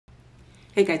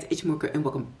Hey guys, it's Mooregirl and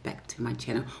welcome back to my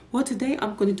channel. Well, today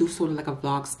I'm going to do sort of like a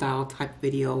vlog style type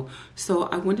video. So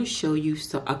I want to show you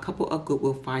a couple of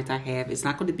Goodwill finds I have. It's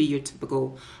not going to be your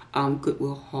typical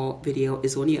Goodwill haul video.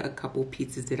 It's only a couple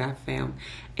pieces that I found,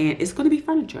 and it's going to be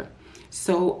furniture.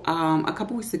 So a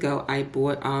couple weeks ago I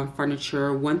bought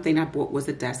furniture. One thing I bought was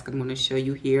a desk. I'm going to show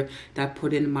you here that I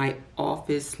put in my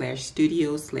office slash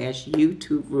studio slash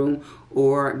YouTube room,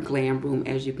 or glam room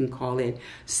as you can call it.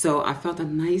 So I felt a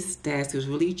nice desk. It was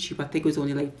really cheap. I think it was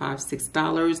only like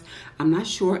 $5-6. I'm not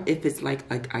sure if it's like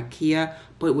a IKEA,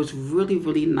 but it was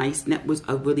really nice, and that was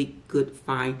a really good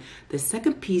find. The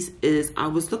second piece is I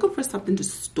was looking for something to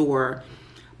store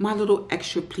my little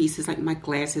extra pieces, like my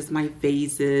glasses, my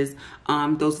vases,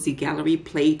 those are the gallery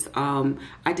plates.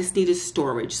 I just needed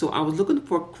storage, so I was looking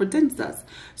for credenzas.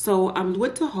 So I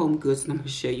went to Home Goods, and I'm gonna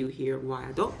show you here why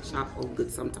I don't shop Home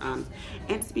Goods sometimes.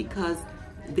 And it's because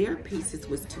their pieces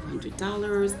was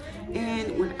 $200,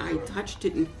 and when I touched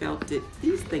it and felt it,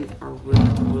 these things are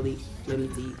really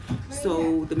flimsy.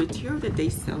 So the material that they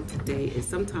sell today is,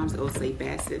 sometimes it'll say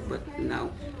Bassett, but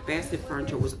no, Bassett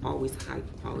furniture was always high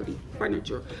quality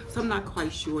furniture. So I'm not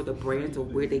quite sure the brands or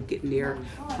where they get their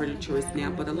furniture is now,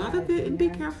 but a lot of it, and be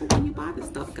careful when you buy this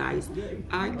stuff, guys.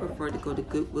 I prefer to go to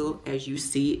Goodwill, as you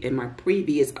see in my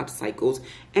previous upcycles,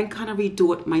 and kind of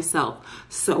redo it myself.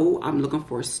 So I'm looking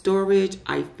for storage.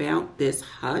 I found this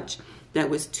Hutch that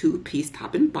was 2-piece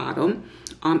top and bottom.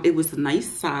 It was a nice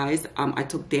size. I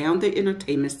took down the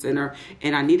entertainment center,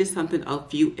 and I needed something a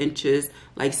few inches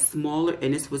like smaller,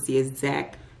 and this was the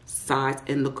exact size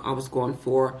and look I was going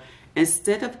for.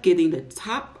 Instead of getting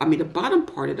the bottom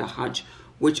part of the Hutch,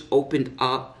 which opened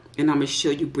up, and I'm gonna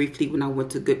show you briefly when I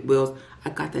went to Goodwill's, I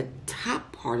got the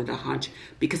top part of the Hutch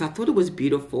because I thought it was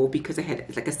beautiful, because it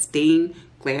had like a stained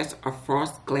glass or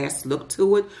frost glass look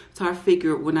to it. So I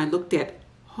figured when I looked at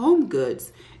Home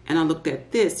Goods and I looked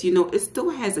at this, you know, it still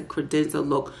has a credenza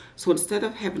look. So instead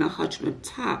of having a Hutch on the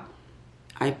top,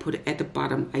 I put it at the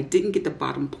bottom. I didn't get the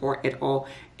bottom part at all,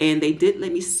 and they did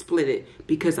let me split it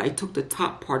because I took the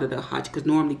top part of the Hutch, because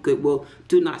normally Goodwill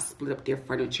do not split up their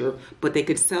furniture, but they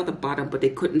could sell the bottom, but they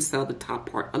couldn't sell the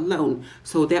top part alone.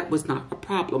 So that was not a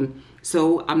problem.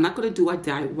 So I'm not going to do a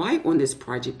DIY on this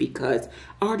project, because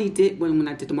I already did when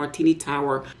I did the Martini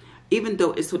Tower. Even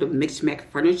though it's sort of mixed-match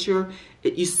furniture,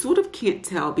 you sort of can't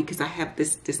tell, because I have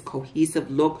this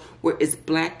cohesive look where it's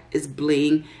black, it's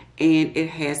bling, and it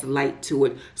has light to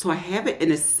it. So I have it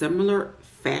in a similar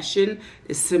fashion,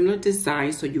 a similar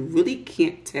design, so you really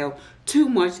can't tell too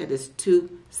much that it's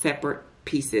two separate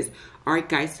pieces. All right,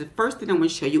 guys, the first thing I'm going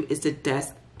to show you is the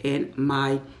desk in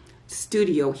my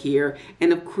studio here.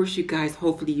 And of course, you guys,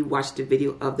 hopefully you watched the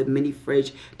video of the mini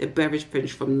fridge, the beverage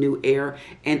fridge from New Air,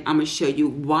 and I'm gonna show you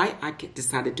why I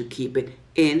decided to keep it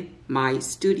in my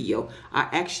studio. I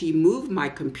actually moved my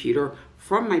computer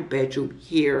from my bedroom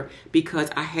here because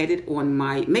I had it on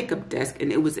my makeup desk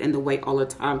and it was in the way all the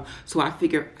time. So I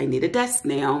figured I need a desk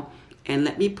now, and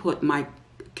let me put my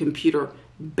computer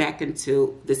back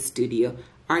into the studio.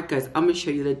 All right, guys, I'm gonna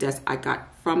show you the desk I got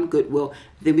from Goodwill.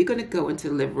 Then we're gonna go into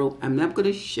the living room, and I'm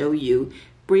gonna show you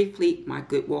briefly my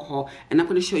Goodwill haul, and I'm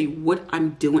gonna show you what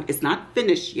I'm doing. It's not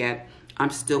finished yet. I'm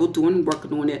still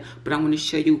working on it, but I'm gonna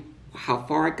show you how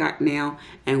far I got now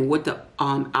and what the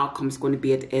outcome is going to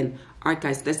be at the end. All right,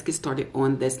 guys, let's get started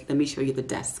on this. Let me show you the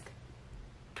desk.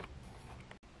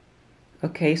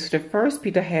 Okay, so the first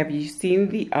piece I have, you've seen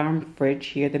the fridge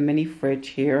here, the mini fridge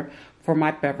here for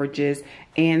my beverages.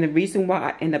 And the reason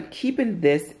why I end up keeping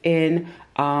this in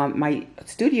my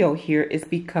studio here is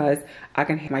because I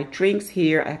can have my drinks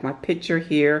here. I have my pitcher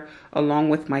here along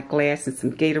with my glass and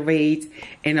some Gatorades.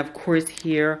 And of course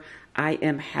here I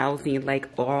am housing like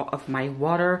all of my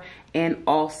water, and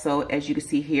also, as you can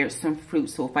see here, some fruit.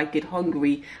 So if I get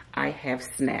hungry, I have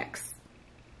snacks.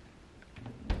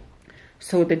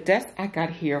 So the desk I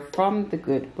got here from the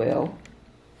Goodwill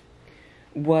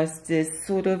was this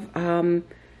sort of, I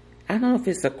don't know if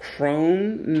it's a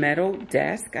chrome metal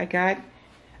desk I got.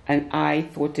 And I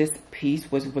thought this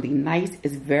piece was really nice.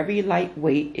 It's very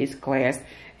lightweight, it's glass.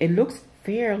 It looks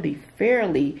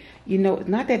fairly, you know,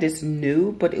 not that it's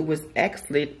new, but it was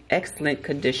excellent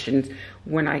conditions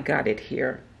when I got it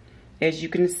here. As you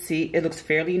can see, it looks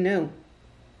fairly new.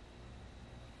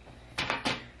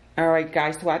 All right,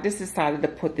 guys, so I just decided to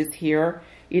put this here,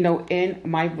 you know, in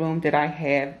my room that I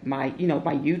have, my, you know,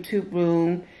 my YouTube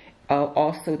room.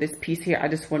 Also this piece here, I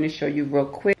just want to show you real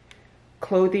quick.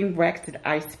 Clothing racks that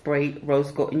I sprayed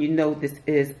rose gold, and you know this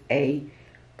is a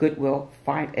Goodwill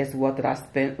find as well that I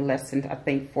spent less than, I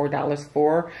think, $4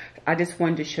 for. I just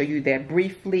wanted to show you that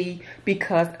briefly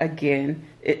because, again,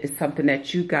 it is something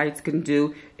that you guys can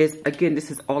do. Again,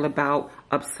 this is all about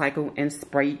upcycle and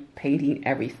spray painting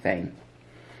everything.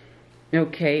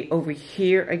 Okay, over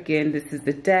here, again, this is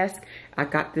the desk. I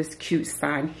got this cute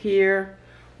sign here,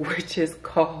 which is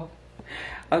called,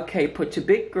 okay, put your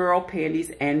big girl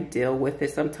panties and deal with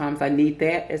it. Sometimes I need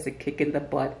that as a kick in the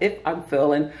butt if I'm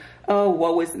feeling, oh,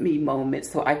 woe is me moment.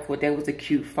 So I thought that was a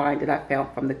cute find that I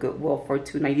found from the Goodwill for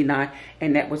 $2.99,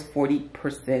 and that was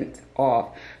 40%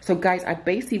 off. So guys, I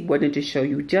basically wanted to show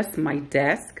you just my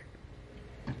desk.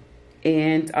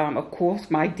 And of course,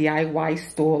 my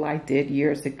DIY stall I did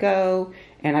years ago.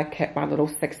 And I kept my little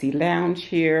sexy lounge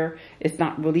here. It's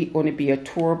not really going to be a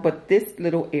tour, but this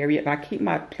little area, and I keep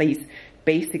my place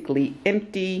basically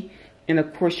empty. And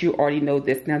of course, you already know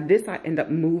this. Now, this I end up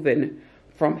moving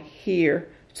from here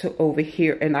to over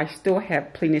here. And I still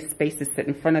have plenty of space to sit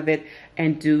in front of it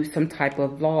and do some type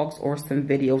of vlogs or some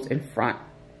videos in front.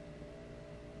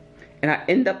 And I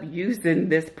end up using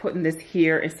this, putting this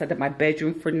here instead of my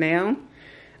bedroom for now.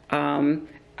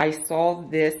 I saw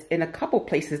this in a couple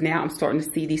places. Now I'm starting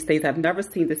to see these things. I've never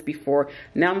seen this before.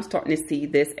 Now I'm starting to see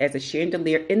this as a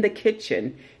chandelier in the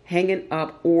kitchen, hanging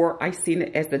up, or I seen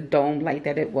it as the dome light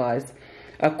that it was.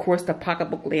 Of course, the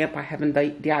pocketbook lamp, I haven't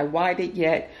DIY'd it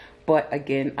yet, but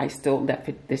again, I still left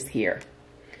this here.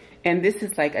 And this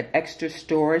is like an extra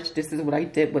storage. This is what I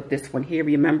did with this one here.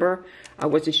 Remember, I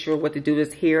wasn't sure what to do with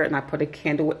this here, and I put a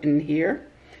candle in here.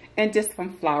 And just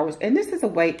some flowers. And this is a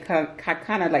way to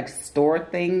kind of like store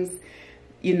things,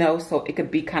 you know, so it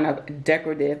could be kind of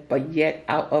decorative, but yet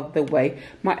out of the way.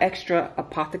 My extra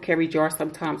apothecary jar,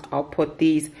 sometimes I'll put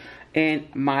these in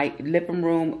my living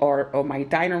room or my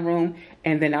dining room,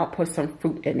 and then I'll put some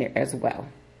fruit in there as well.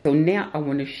 So now I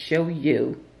want to show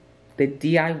you the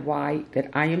DIY that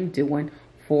I am doing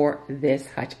for this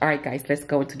hutch. All right, guys, let's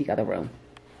go into the other room.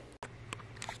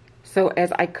 So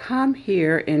as I come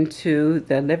here into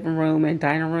the living room and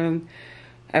dining room,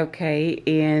 okay,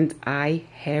 and I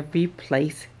have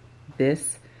replaced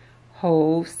this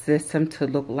whole system to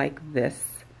look like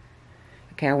this.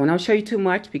 Okay, I won't show you too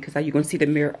much because you're going to see the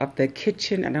mirror of the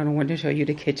kitchen, and I don't want to show you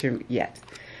the kitchen yet.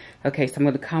 Okay, so I'm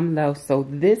going to come low. So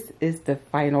this is the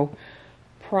final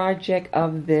project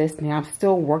of this. Now I'm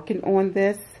still working on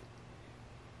this.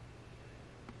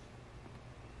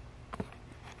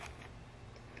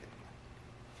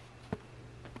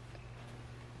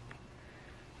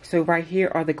 So right here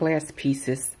are the glass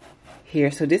pieces here.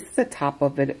 So this is the top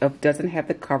of it. It doesn't have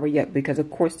the cover yet because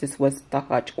of course this was the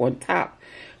hutch on top.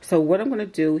 So what I'm going to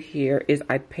do here is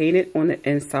I painted on the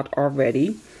inside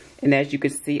already. And as you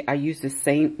can see, I used the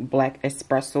same black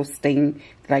espresso stain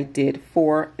that I did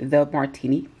for the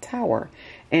Martini Tower.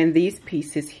 And these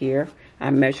pieces here,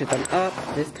 I measured them up.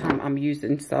 This time I'm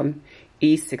using some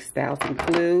E6000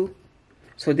 glue.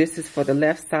 So this is for the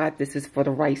left side, this is for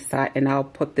the right side, and I'll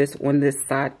put this on this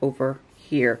side over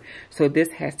here. So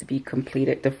this has to be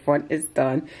completed. The front is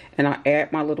done, and I'll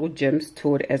add my little gems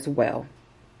to it as well.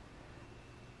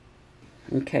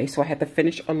 Okay, so I have to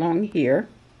finish along here,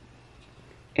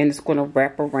 and it's going to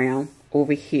wrap around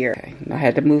over here. Okay, I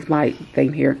had to move my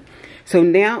thing here. So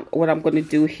now what I'm going to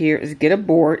do here is get a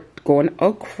board going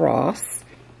across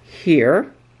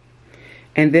here.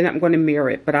 And then I'm going to mirror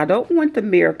it. But I don't want the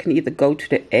mirror can either go to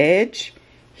the edge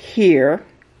here,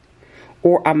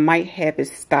 or I might have it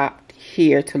stopped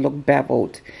here to look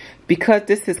beveled. Because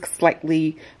this is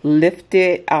slightly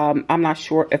lifted, I'm not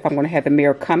sure if I'm going to have the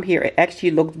mirror come here. It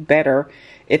actually looks better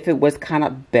if it was kind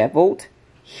of beveled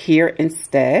here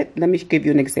instead. Let me give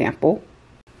you an example.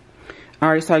 All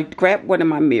right, so I grabbed one of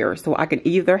my mirrors. So I can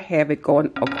either have it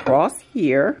going across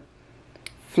here,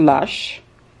 flush,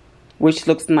 which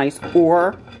looks nice,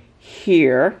 or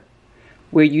here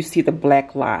where you see the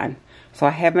black line. So I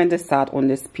haven't decided on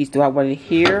this piece. Do I want it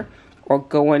here or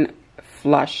going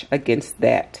flush against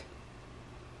that?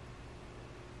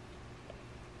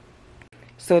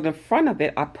 So the front of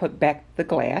it, I put back the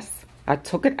glass. I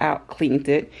took it out, cleaned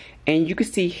it, and you can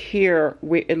see here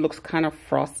where it looks kind of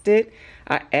frosted.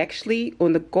 I actually,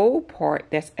 on the gold part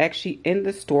that's actually in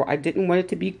the store, I didn't want it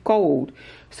to be gold.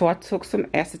 So I took some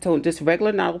acetone, just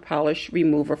regular nail polish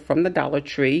remover from the Dollar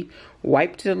Tree,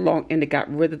 wiped it along, and it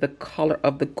got rid of the color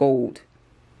of the gold.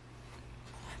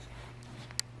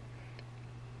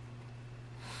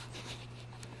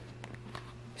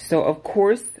 So of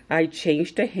course, I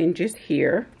changed the hinges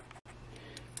here.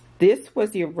 This was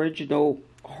the original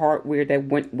hardware that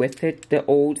went with it, the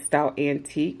old style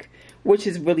antique, which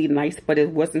is really nice, but it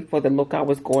wasn't for the look I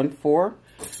was going for.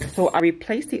 So I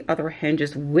replaced the other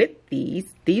hinges with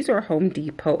these. These are Home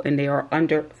Depot and they are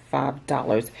under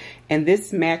 $5. And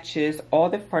this matches all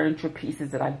the furniture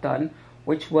pieces that I've done,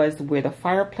 which was where the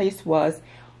fireplace was.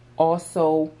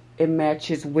 Also, it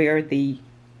matches where the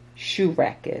shoe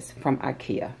rack is from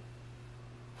IKEA.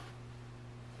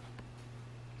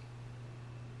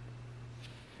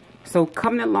 So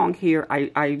coming along here,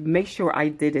 I make sure I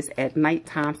did this at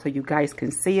nighttime so you guys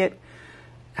can see it,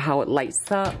 how it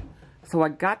lights up. So I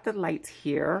got the lights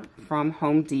here from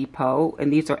Home Depot,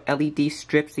 and these are LED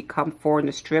strips. They come four in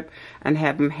a strip and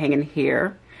have them hanging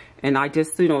here. And I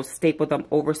just, you know, staple them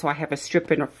over so I have a strip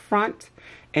in the front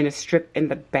and a strip in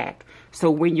the back.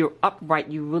 So when you're upright,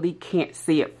 you really can't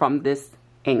see it from this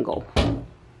angle.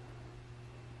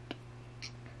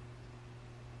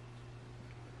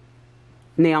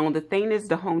 Now, the thing is,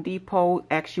 the Home Depot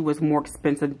actually was more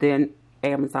expensive than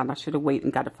Amazon. I should have waited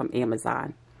and got it from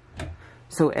Amazon.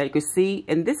 So as you can see,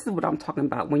 and this is what I'm talking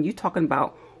about. When you're talking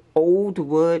about old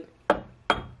wood,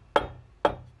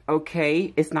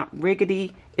 okay, it's not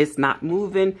rickety, it's not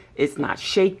moving, it's not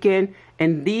shaking.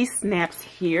 And these snaps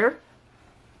here,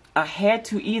 I had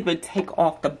to even take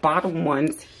off the bottom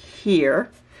ones here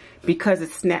because it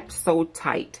snaps so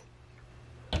tight.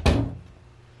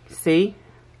 See?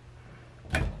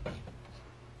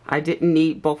 I didn't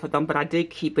need both of them, but I did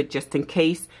keep it just in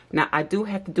case. Now, I do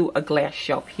have to do a glass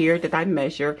shelf here that I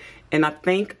measure, and I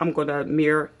think I'm going to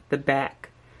mirror the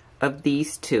back of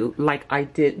these two like I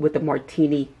did with the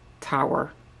Martini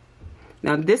Tower.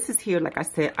 Now, this is here, like I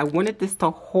said, I wanted this to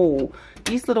hold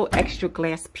these little extra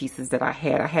glass pieces that I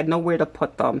had. I had nowhere to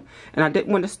put them, and I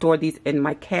didn't want to store these in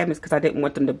my cabinets because I didn't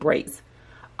want them to break.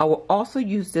 I will also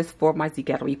use this for my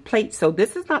Z-Gallery plate. So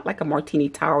this is not like a Martini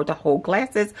Tower to hold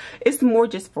glasses. It's more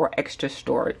just for extra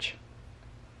storage.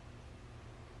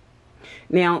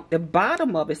 Now, the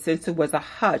bottom of it, since it was a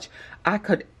Hutch, I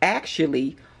could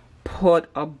actually put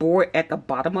a board at the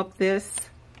bottom of this.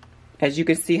 As you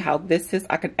can see how this is,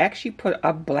 I could actually put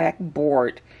a black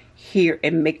board here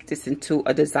and make this into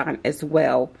a design as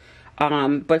well.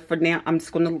 But for now, I'm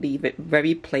just going to leave it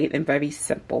very plain and very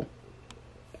simple.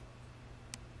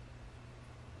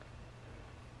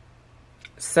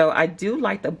 So I do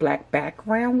like the black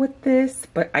background with this,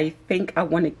 but I think I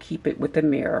want to keep it with the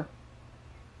mirror.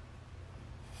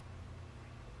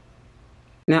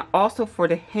 Now also for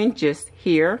the hinges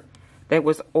here, that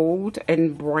was old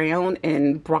and brown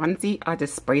and bronzy, I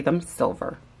just sprayed them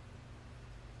silver.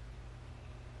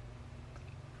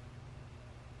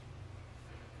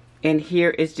 And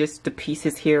here is just the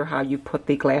pieces here, how you put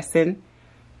the glass in.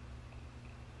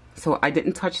 So I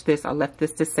didn't touch this. I left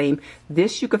this the same.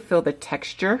 This, you could feel the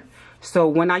texture. So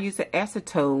when I use the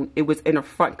acetone, it was in the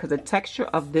front because the texture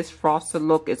of this frosted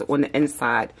look is on the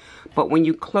inside. But when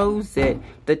you close it,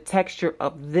 the texture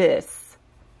of this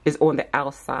is on the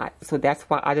outside. So that's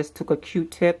why I just took a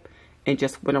Q-tip and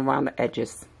just went around the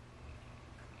edges.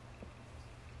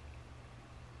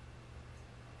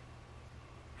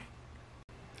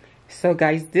 So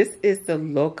guys, this is the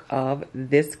look of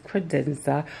this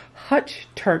credenza, Hutch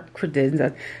turned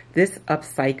credenza, this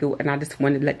upcycle, and I just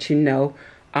wanted to let you know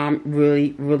I'm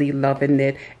really, really loving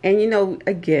it. And you know,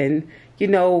 again, you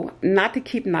know, not to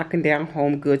keep knocking down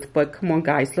home goods, but come on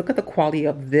guys, look at the quality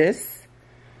of this.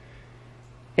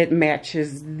 It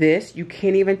matches this. You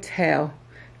can't even tell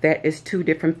that it's two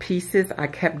different pieces. I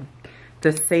kept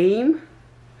the same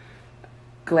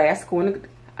glass going,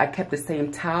 I kept the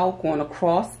same towel going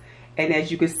across. And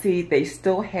as you can see, they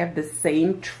still have the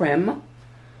same trim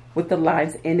with the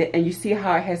lines in it. And you see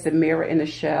how it has the mirror in the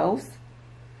shelves.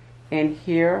 And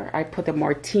here I put the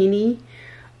Martini,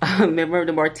 remember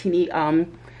the Martini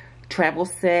travel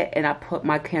set. And I put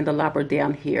my candelabra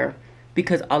down here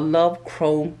because I love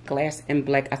chrome glass and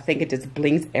black. I think it just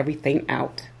blings everything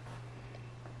out.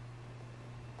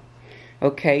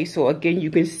 Okay, so again,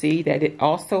 you can see that it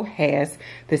also has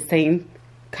the same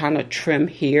kind of trim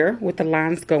here with the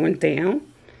lines going down.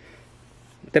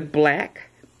 The black,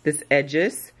 this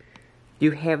edges.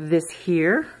 You have this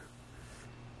here,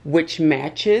 which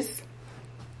matches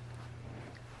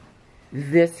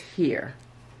this here.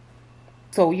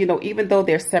 So, you know, even though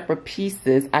they're separate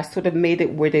pieces, I sort of made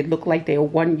it where they look like they're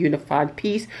one unified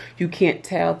piece. You can't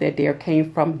tell that they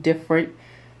came from different,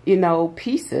 you know,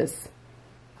 pieces.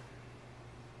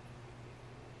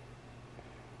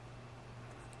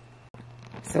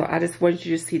 So I just wanted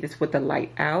you to see this with the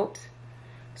light out.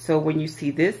 So when you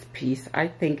see this piece, I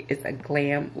think it's a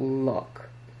glam look.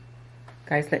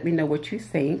 Guys, let me know what you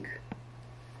think.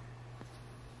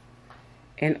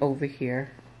 And over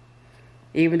here,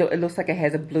 even though it looks like it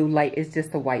has a blue light, it's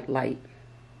just a white light.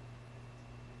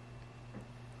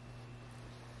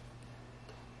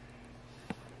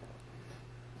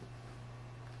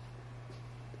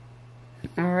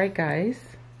 All right, guys.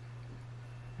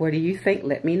 What do you think?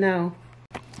 Let me know.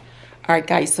 All right,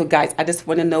 guys. So, guys, I just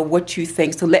want to know what you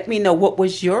think. So, let me know what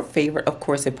was your favorite. Of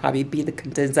course, it'd probably be the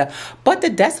Credenza, but the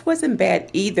desk wasn't bad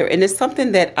either. And it's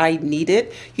something that I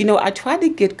needed. You know, I tried to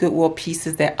get Goodwill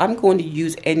pieces that I'm going to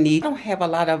use and need. I don't have a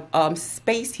lot of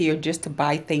space here just to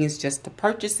buy things, just to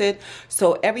purchase it.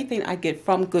 So, everything I get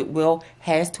from Goodwill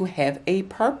has to have a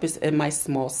purpose in my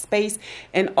small space.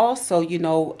 And also, you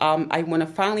know, I want to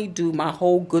finally do my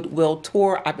whole Goodwill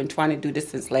tour. I've been trying to do this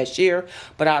since last year,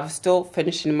 but I'm still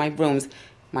finishing my room.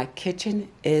 My kitchen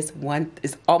is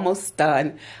almost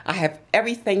done. I have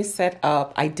everything set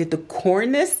up. I did the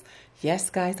cornice. Yes,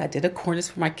 guys, I did a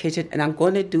cornice for my kitchen, and I'm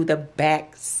going to do the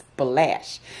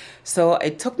backsplash. So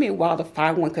it took me a while to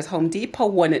find one because Home Depot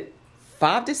wanted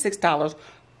 $5 to $6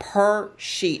 per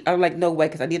sheet. I'm like, no way,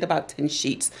 because I need about 10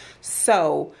 sheets.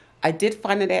 So I did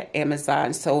find it at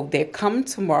Amazon, so they're coming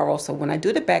tomorrow. So when I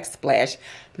do the backsplash,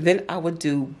 then I will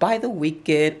do by the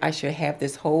weekend. I should have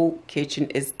this whole kitchen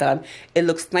is done. It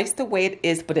looks nice the way it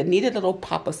is, but it needed a little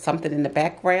pop of something in the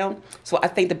background. So I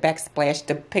think the backsplash,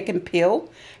 the pick and peel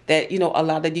that, you know, a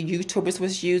lot of the YouTubers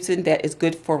was using, that is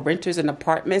good for renters and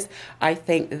apartments. I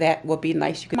think that will be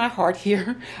nice. You can my heart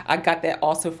here. I got that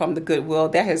also from the Goodwill.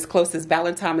 That is as close as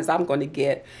Valentine as I'm going to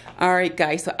get. All right,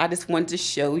 guys. So I just wanted to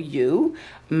show you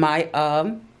my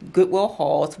Goodwill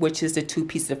hauls, which is the 2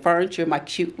 pieces of furniture, my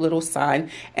cute little sign,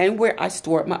 and where I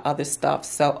stored my other stuff.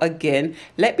 So again,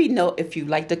 let me know if you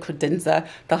like the Credenza,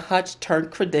 the Hutch turned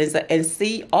Credenza, and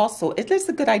see also, it's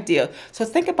a good idea. So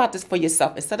think about this for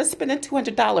yourself. Instead of spending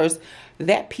 $200,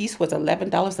 that piece was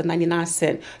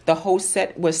 $11.99. The whole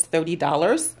set was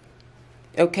 $30.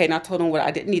 Okay, and I told him what I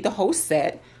didn't need the whole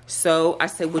set. So I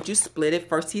said, would you split it?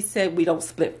 First he said, we don't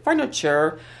split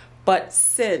furniture. But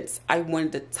since I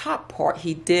wanted the top part,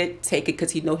 he did take it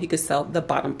because he know he could sell the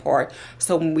bottom part.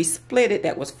 So when we split it,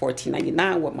 that was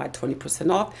 $14.99 with my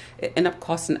 20% off. It ended up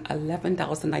costing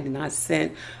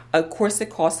 $11.99. Of course, it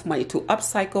costs money to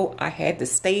upcycle. I had the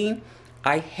stain.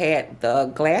 I had the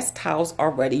glass towels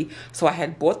already. So I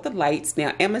had bought the lights.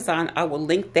 Now, Amazon, I will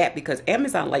link that because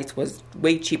Amazon lights was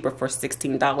way cheaper for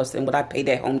 $16 than what I paid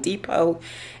at Home Depot.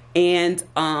 And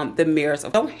the mirrors. I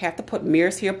don't have to put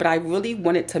mirrors here, but I really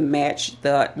wanted to match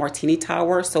the Martini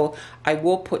Tower. So I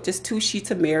will put just 2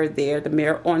 sheets of mirror there, the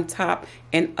mirror on top,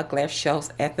 and a glass shelf.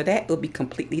 After that, it'll be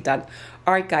completely done.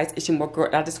 All right, guys, it's your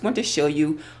Mooregirl. I just wanted to show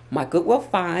you my Goodwill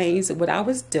finds, what I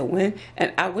was doing.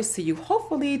 And I will see you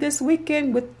hopefully this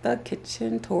weekend with the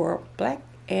kitchen tour, black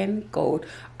and gold.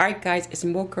 All right, guys, it's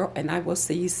Mooregirl, and I will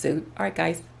see you soon. All right,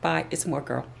 guys, bye. It's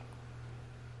Mooregirl.